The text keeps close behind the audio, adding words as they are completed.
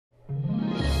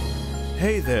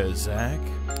Hey there, Zach.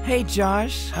 Hey,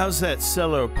 Josh. How's that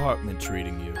cellar apartment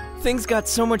treating you? Things got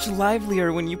so much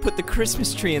livelier when you put the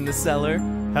Christmas tree in the cellar.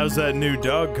 How's that new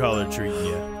dog collar treating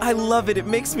you? I love it. It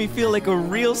makes me feel like a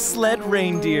real sled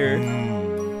reindeer.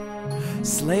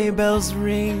 Sleigh bells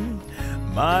ring,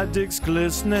 My dick's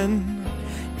glistening,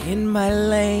 in my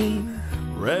lane,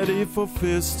 ready for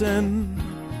fisting.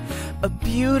 a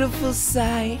beautiful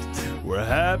sight. We're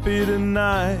happy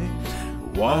tonight,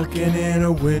 walking in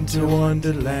a winter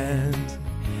wonderland.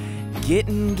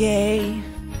 Getting gay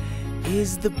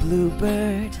is the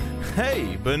bluebird.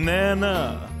 Hey,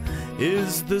 banana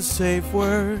is the safe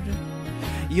word.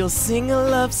 You'll sing a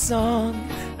love song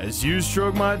As you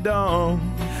stroke my dong,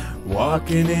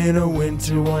 walking in a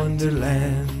winter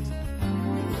wonderland.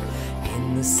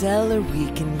 in the cellar.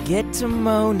 We can get to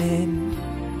moaning.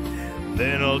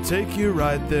 Then I'll take you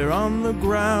right there on the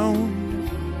ground.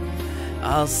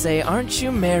 I'll say, aren't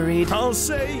you married? I'll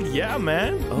say, yeah,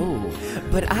 man. Oh,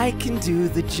 but I can do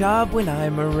the job when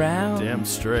I'm around. Damn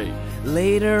straight.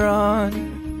 Later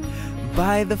on,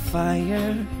 by the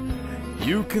fire,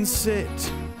 You can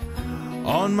sit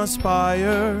on my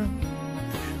spire,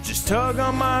 just tug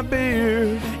on my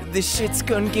beard, this shit's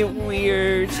gonna get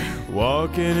weird.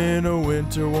 walking in a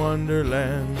winter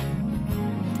wonderland.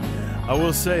 I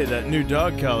will say that new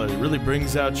dog collar really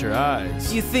brings out your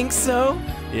eyes. You think so?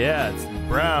 Yeah, it's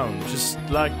brown, just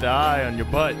like the eye on your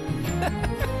butt.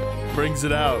 Brings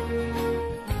it out.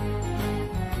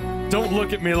 Don't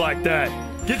look at me like that.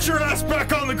 Get your ass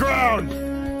back on the ground!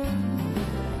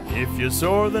 If you're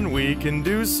sore, then we can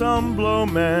do some blow,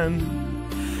 man.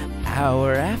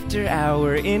 Hour after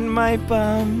hour in my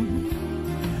bum.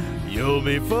 You'll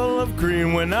be full of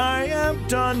cream when I am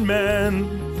done, man.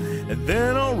 And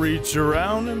then I'll reach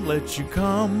around and let you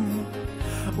come.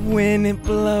 When it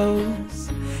blows,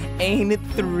 ain't it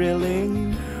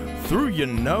thrilling? Through your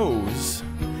nose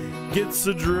gets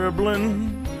a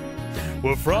dribbling.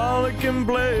 We'll frolic and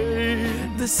play.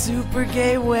 The super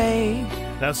gay way.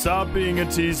 Now stop being a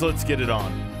tease, let's get it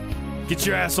on. Get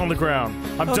your ass on the ground.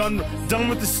 I'm Okay. done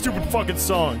with this stupid fucking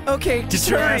song. Okay, Get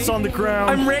your ass on the ground.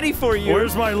 I'm ready for you.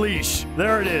 Where's my leash?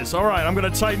 There it is. All right, I'm gonna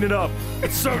tighten it up.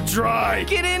 It's so dry.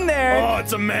 Get in there. Oh,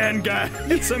 it's a man guy.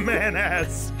 It's a man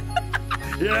ass.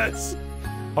 Yes.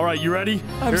 All right, you ready?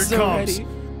 I'm Here it so comes.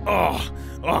 ready.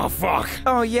 Oh, fuck.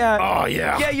 Oh, yeah. Oh,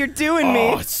 yeah. Yeah, you're doing me.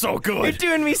 Oh, it's so good. You're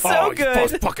doing me so oh, good. Oh,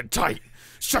 it's fucking tight.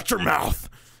 Shut your mouth.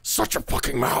 Shut your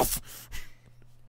fucking mouth.